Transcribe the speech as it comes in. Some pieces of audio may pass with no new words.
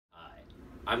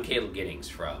I'm Caleb Giddings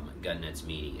from Gun Nuts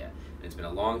Media, and it's been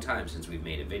a long time since we've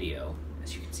made a video.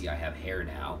 As you can see, I have hair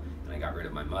now, and I got rid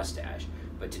of my mustache.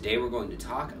 But today we're going to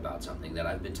talk about something that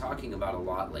I've been talking about a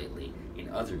lot lately in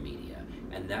other media,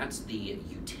 and that's the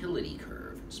utility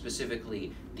curve,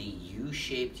 specifically the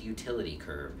U-shaped utility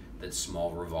curve that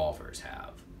small revolvers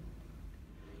have.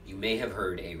 You may have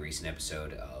heard a recent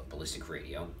episode of Ballistic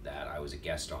Radio that I was a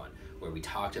guest on, where we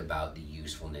talked about the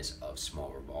usefulness of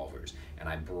small revolvers, and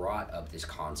I brought up this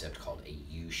concept called a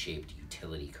U-shaped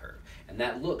utility curve, and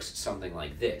that looks something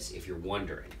like this, if you're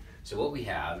wondering. So what we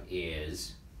have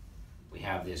is, we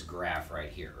have this graph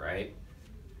right here, right?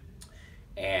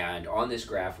 And on this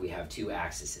graph we have two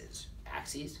axes.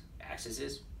 Axes?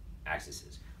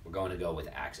 We're going to go with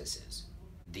axes.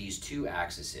 These two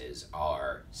axes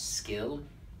are skill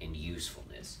and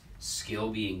usefulness. Skill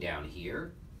being down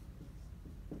here,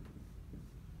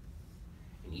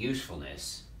 and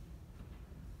usefulness,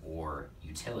 or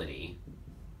utility,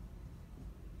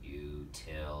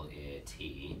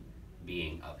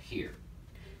 being up here.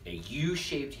 A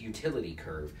U-shaped utility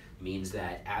curve means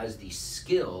that as the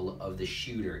skill of the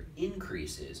shooter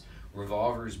increases,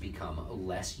 revolvers become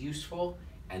less useful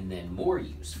and then more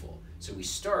useful. So we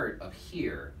start up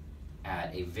here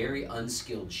at a very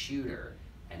unskilled shooter,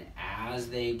 and as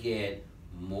they get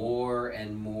more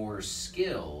and more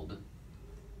skilled,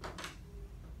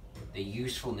 the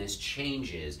usefulness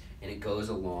changes and it goes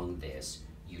along this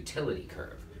utility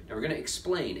curve. Now we're going to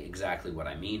explain exactly what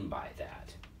I mean by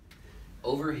that.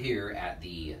 Over here at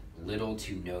the little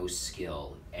to no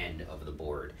skill end of the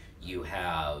board, you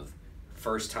have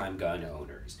first-time gun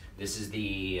owners. This is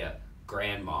the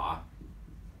grandma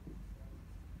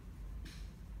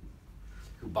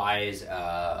who buys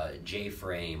a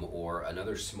J-frame or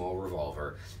another small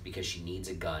revolver because she needs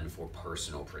a gun for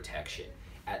personal protection.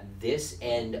 At this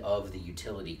end of the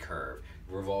utility curve,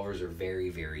 revolvers are very,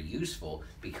 very useful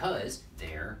because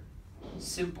they're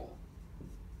simple.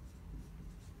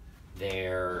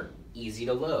 They're easy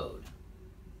to load.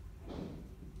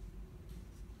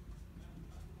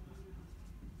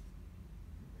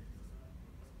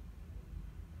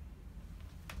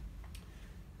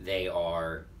 They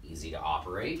are easy to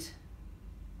operate.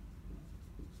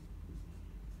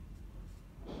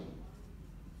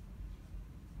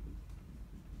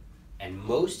 And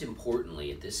most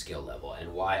importantly at this skill level,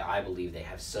 and why I believe they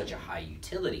have such a high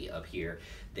utility up here,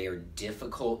 they are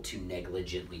difficult to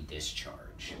negligently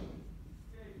discharge.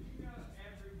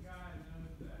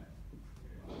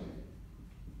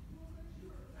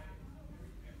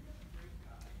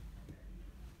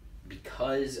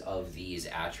 Because of these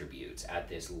attributes, at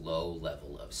this low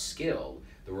level of skill,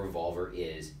 the revolver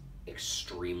is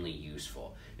extremely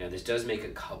useful. Now this does make a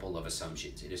couple of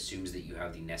assumptions. It assumes that you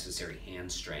have the necessary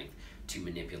hand strength to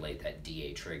manipulate that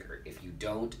DA trigger. If you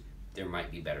don't, there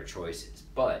might be better choices.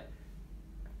 But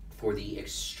for the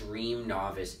extreme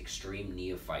novice, extreme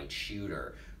neophyte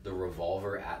shooter, the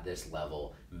revolver at this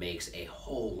level makes a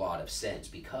whole lot of sense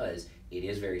because it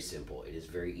is very simple, it is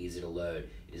very easy to load,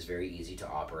 it is very easy to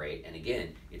operate, and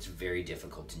again, it's very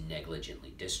difficult to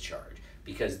negligently discharge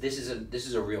because this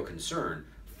is a real concern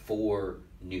for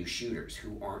new shooters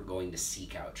who aren't going to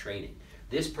seek out training.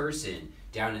 This person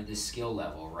down at this skill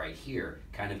level right here,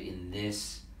 kind of in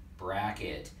this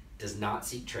bracket, does not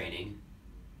seek training.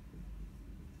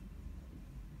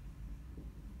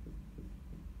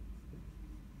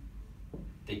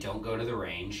 They don't go to the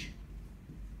range.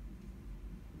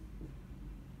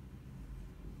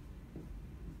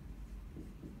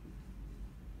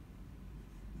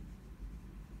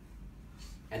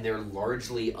 And they're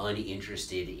largely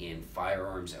uninterested in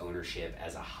firearms ownership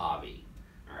as a hobby,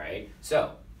 all right?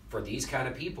 So for these kind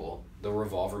of people, the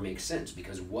revolver makes sense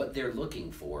because what they're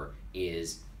looking for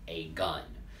is a gun.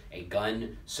 A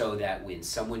gun so that when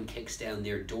someone kicks down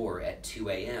their door at 2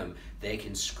 a.m., they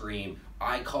can scream,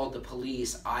 "I called the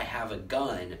police, I have a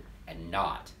gun," and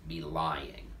not be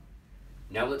lying.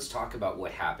 Now let's talk about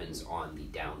what happens on the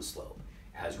downslope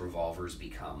as revolvers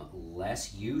become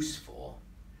less useful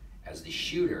as the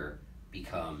shooter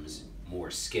becomes more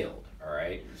skilled, all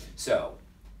right? So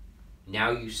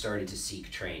now you've started to seek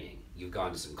training. You've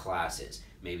gone to some classes.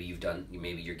 Maybe you're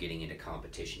getting into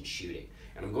competition shooting.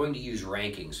 And I'm going to use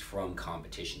rankings from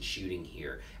competition shooting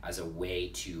here as a way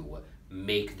to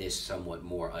make this somewhat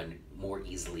more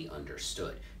easily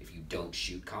understood. If you don't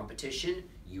shoot competition,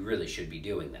 you really should be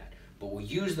doing that. But we'll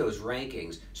use those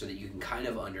rankings so that you can kind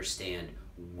of understand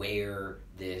where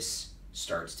this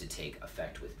starts to take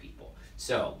effect with people.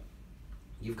 So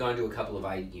you've gone to a couple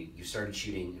of you started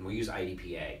shooting, and we'll use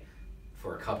IDPA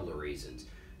for a couple of reasons.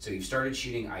 So you've started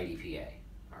shooting IDPA,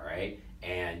 all right?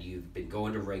 and you've been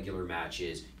going to regular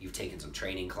matches, you've taken some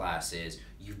training classes,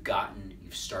 you've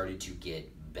started to get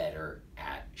better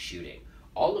at shooting.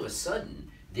 All of a sudden,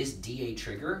 this DA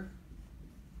trigger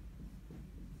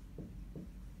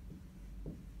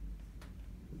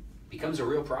becomes a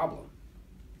real problem.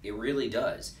 It really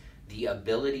does. The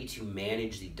ability to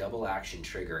manage the double action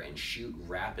trigger and shoot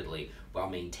rapidly while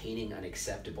maintaining an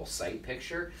acceptable sight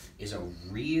picture is a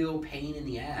real pain in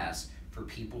the ass for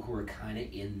people who are kind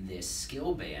of in this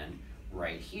skill band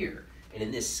right here. And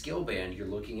in this skill band, you're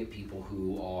looking at people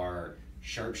who are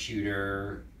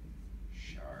sharpshooter,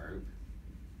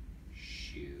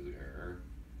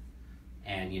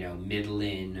 and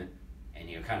middling,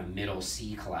 and kind of middle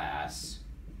C class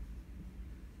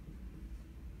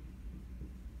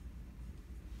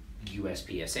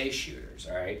USPSA shooters,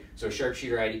 all right? So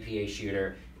sharpshooter, IDPA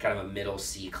shooter, kind of a middle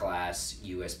C class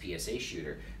USPSA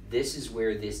shooter. This is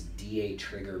where this DA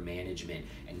trigger management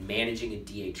and managing a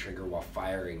DA trigger while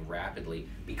firing rapidly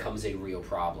becomes a real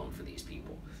problem for these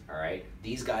people, all right?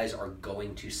 These guys are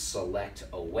going to select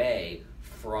away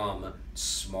from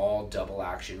small double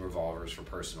action revolvers for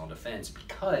personal defense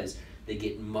because they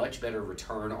get much better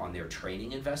return on their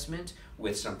training investment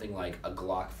with something like a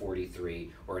Glock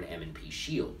 43 or an M&P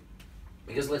Shield.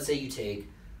 Because let's say you take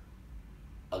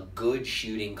a good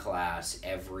shooting class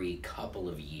every couple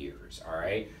of years, all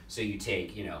right? So you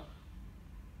take,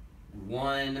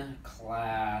 one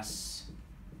class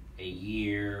a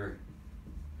year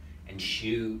and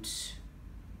shoot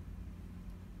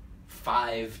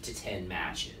 5 to 10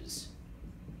 matches.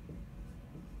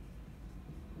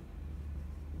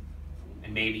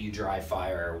 And maybe you dry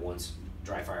fire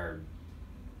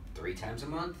 3 times a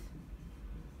month.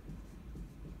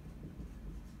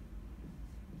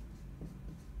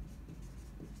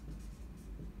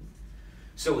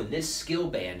 So in this skill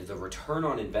band, the return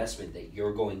on investment that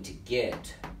you're going to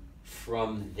get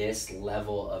from this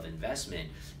level of investment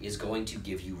is going to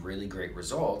give you really great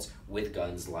results with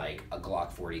guns like a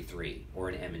Glock 43 or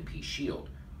an M&P Shield.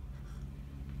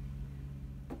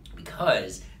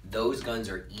 Because those guns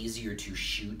are easier to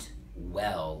shoot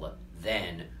well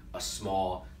than a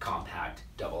small, compact,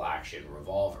 double-action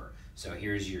revolver. So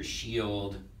here's your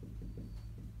Shield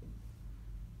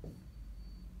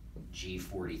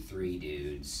G43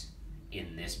 dudes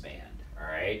in this band, all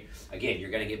right? Again,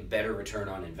 you're going to get better return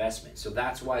on investment. So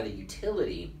that's why the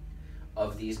utility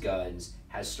of these guns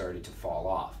has started to fall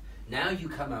off. Now you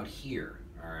come out here,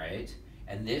 all right?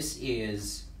 And this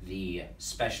is the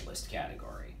specialist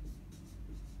category.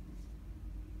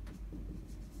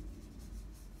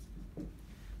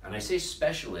 And I say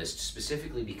specialist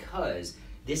specifically because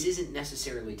this isn't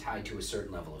necessarily tied to a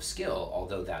certain level of skill,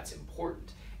 although that's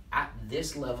important. At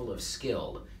this level of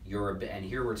skill, and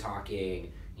here we're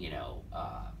talking,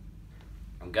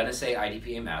 I'm going to say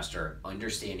IDPA Master,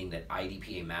 understanding that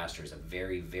IDPA Master is a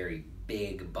very, very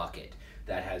big bucket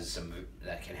that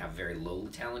can have very low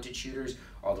talented shooters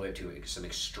all the way up to some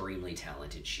extremely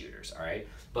talented shooters, all right?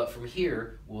 But from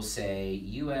here, we'll say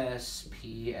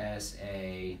USPSA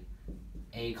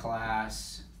A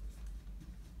class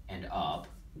and up,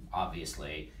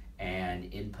 obviously,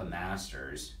 and IDPA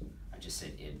Masters. I just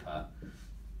said IDPA.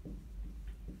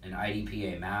 And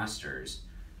IDPA Masters.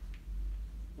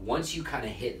 Once you kind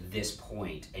of hit this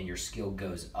point and your skill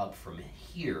goes up from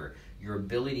here, your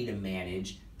ability to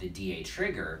manage the DA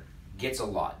trigger gets a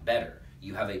lot better.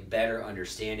 You have a better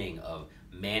understanding of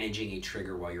managing a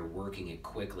trigger while you're working it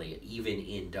quickly, even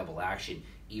in double action,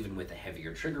 even with a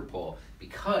heavier trigger pull,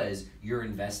 because you're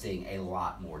investing a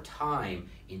lot more time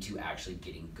into actually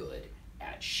getting good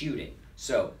at shooting.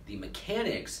 So the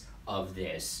mechanics of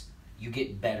this, you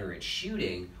get better at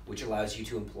shooting, which allows you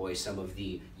to employ some of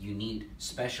the unique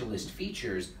specialist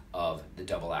features of the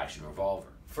double action revolver.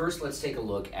 First, let's take a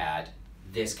look at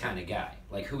this kind of guy.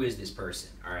 Like, who is this person?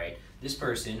 All right, this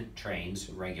person trains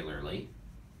regularly,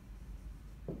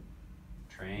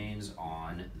 trains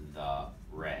on the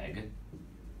reg.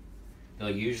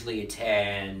 They'll usually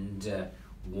attend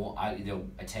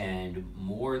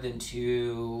more than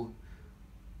 2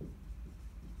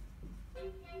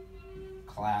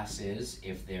 classes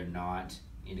if they're not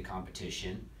into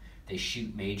competition. They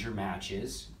shoot major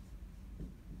matches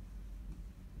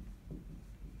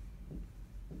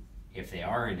if they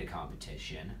are into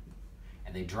competition,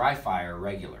 and they dry fire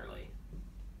regularly.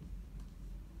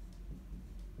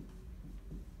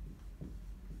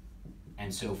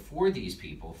 And so for these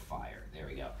people, there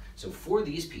we go. So for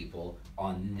these people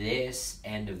on this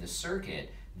end of the circuit,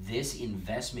 this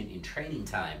investment in training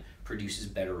time produces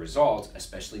better results,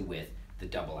 especially with the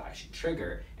double action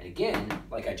trigger. And again,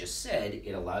 like I just said,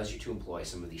 it allows you to employ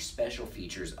some of the special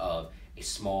features of a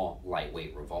small,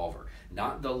 lightweight revolver.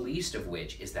 Not the least of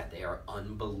which is that they are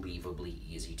unbelievably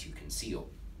easy to conceal.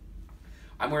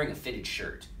 I'm wearing a fitted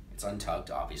shirt. It's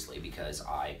untucked, obviously, because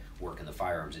I work in the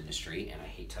firearms industry and I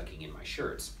hate tucking in my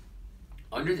shirts.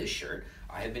 Under this shirt,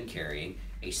 I have been carrying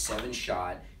a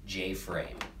 7-shot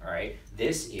J-frame, all right?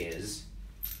 This is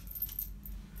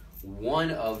one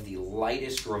of the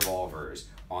lightest revolvers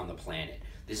on the planet.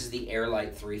 This is the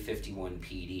Airlight 351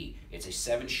 PD. It's a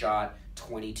 7-shot,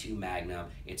 22 Magnum.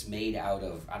 It's made out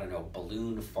of, I don't know,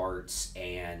 balloon farts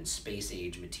and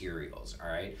space-age materials, all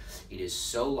right? It is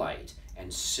so light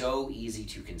and so easy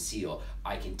to conceal.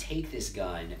 I can take this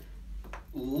gun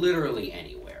literally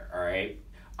anywhere, all right?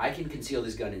 I can conceal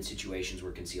this gun in situations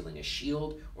where concealing a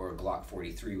shield or a Glock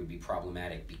 43 would be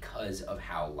problematic because of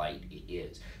how light it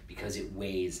is. Because it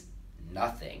weighs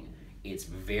nothing, it's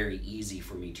very easy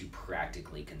for me to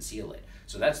practically conceal it.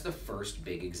 So that's the first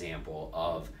big example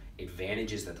of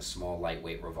advantages that the small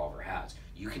lightweight revolver has.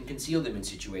 You can conceal them in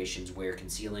situations where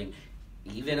concealing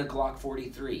even a Glock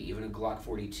 43, even a Glock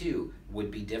 42 would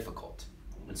be difficult.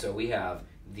 And so we have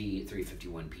the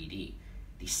 351 PD.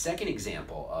 The second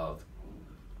example of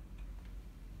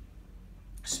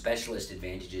specialist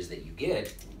advantages that you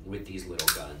get with these little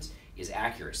guns is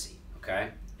accuracy, okay?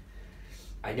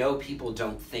 I know people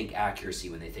don't think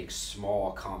accuracy when they think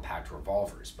small compact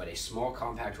revolvers, but a small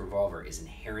compact revolver is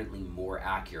inherently more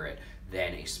accurate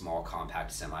than a small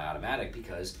compact semi-automatic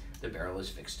because the barrel is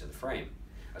fixed to the frame.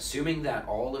 Assuming that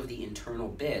all of the internal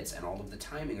bits and all of the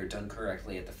timing are done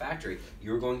correctly at the factory,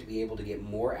 you're going to be able to get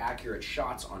more accurate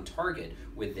shots on target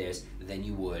with this than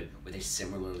you would with a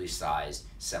similarly sized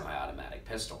semi-automatic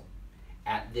pistol.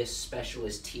 At this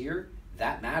specialist tier,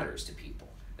 that matters to people.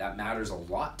 That matters a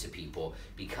lot to people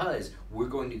because we're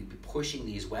going to be pushing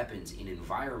these weapons in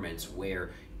environments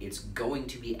where it's going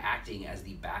to be acting as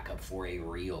the backup for a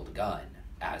real gun,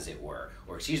 as it were.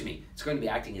 Or excuse me, it's going to be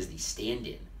acting as the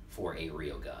stand-in for a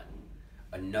real gun.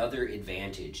 Another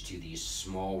advantage to these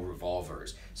small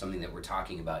revolvers, something that we're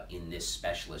talking about in this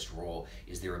specialist role,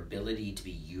 is their ability to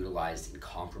be utilized in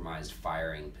compromised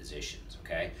firing positions,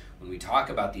 okay? When we talk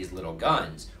about these little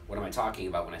guns, what am I talking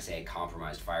about when I say a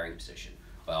compromised firing position?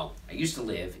 Well, I used to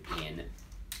live in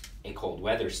a cold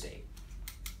weather state.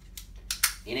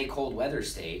 In a cold weather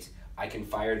state, I can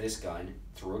fire this gun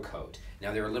through a coat.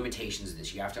 Now, there are limitations to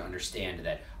this. You have to understand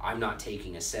that I'm not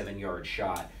taking a 7-yard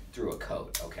shot through a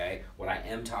coat, okay? What I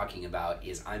am talking about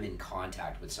is I'm in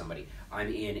contact with somebody. I'm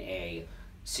in a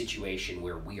situation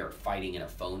where we are fighting in a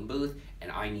phone booth and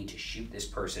I need to shoot this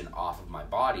person off of my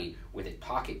body with a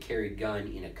pocket-carried gun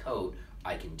in a coat.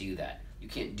 I can do that. You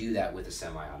can't do that with a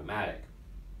semi-automatic.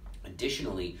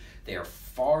 Additionally, they are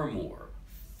far more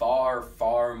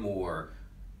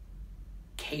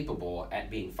capable at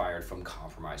being fired from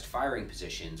compromised firing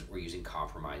positions or using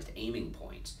compromised aiming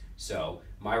points. So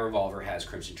my revolver has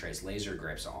Crimson Trace laser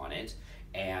grips on it,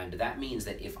 and that means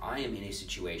that if I am in a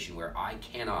situation where I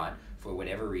cannot, for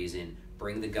whatever reason,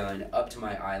 bring the gun up to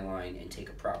my eye line and take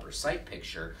a proper sight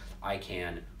picture, I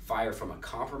can fire from a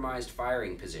compromised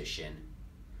firing position,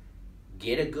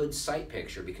 get a good sight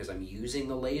picture because I'm using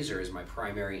the laser as my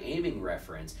primary aiming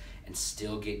reference, and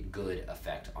still get good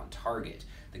effect on target.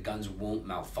 The guns won't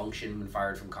malfunction when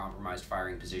fired from compromised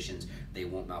firing positions. They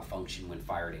won't malfunction when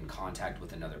fired in contact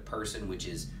with another person, which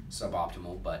is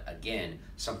suboptimal, but again,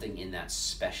 something in that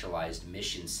specialized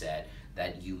mission set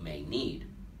that you may need.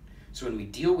 So when we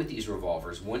deal with these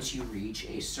revolvers, once you reach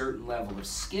a certain level of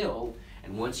skill,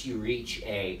 and once you reach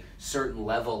a certain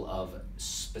level of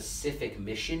specific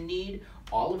mission need,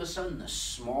 all of a sudden the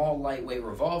small lightweight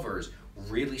revolvers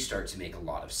really start to make a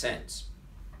lot of sense.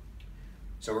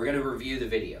 So we're going to review the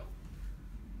video.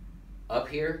 Up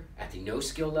here at the no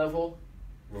skill level,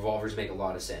 revolvers make a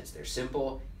lot of sense. They're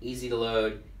simple, easy to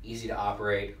load, easy to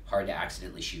operate, hard to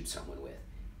accidentally shoot someone with.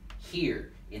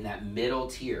 Here in that middle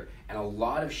tier, and a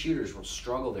lot of shooters will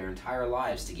struggle their entire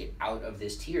lives to get out of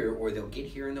this tier, or they'll get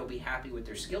here and they'll be happy with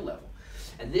their skill level.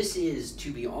 And this is,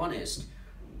 to be honest,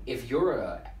 if you're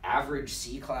an average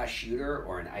C-class shooter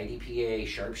or an IDPA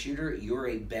sharpshooter, you're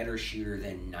a better shooter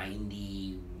than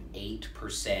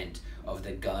 98% of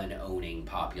the gun-owning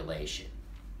population.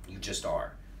 You just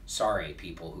are. Sorry,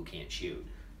 people who can't shoot.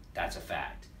 That's a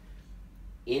fact.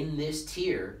 In this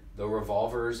tier, the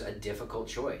revolver's a difficult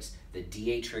choice. The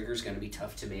DA trigger is going to be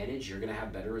tough to manage. You're going to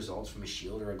have better results from a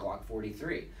shield or a Glock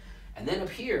 43. And then up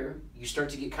here, you start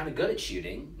to get kind of good at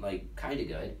shooting, like kind of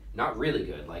good, not really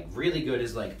good. Like really good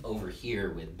is like over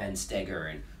here with Ben Steger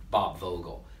and Bob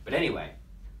Vogel. But anyway,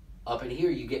 up in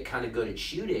here, you get kind of good at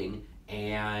shooting,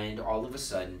 and all of a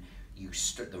sudden,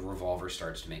 the revolver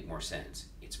starts to make more sense.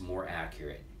 It's more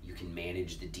accurate. You can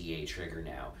manage the DA trigger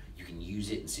now. You can use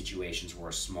it in situations where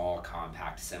a small,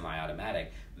 compact,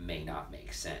 semi-automatic may not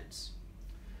make sense.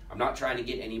 I'm not trying to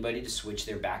get anybody to switch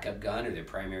their backup gun or their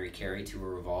primary carry to a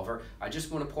revolver. I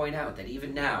just want to point out that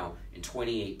even now, in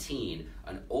 2018,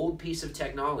 an old piece of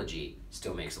technology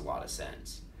still makes a lot of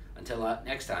sense. Until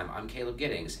next time, I'm Caleb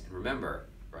Giddings, and remember,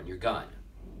 run your gun,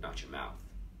 not your mouth.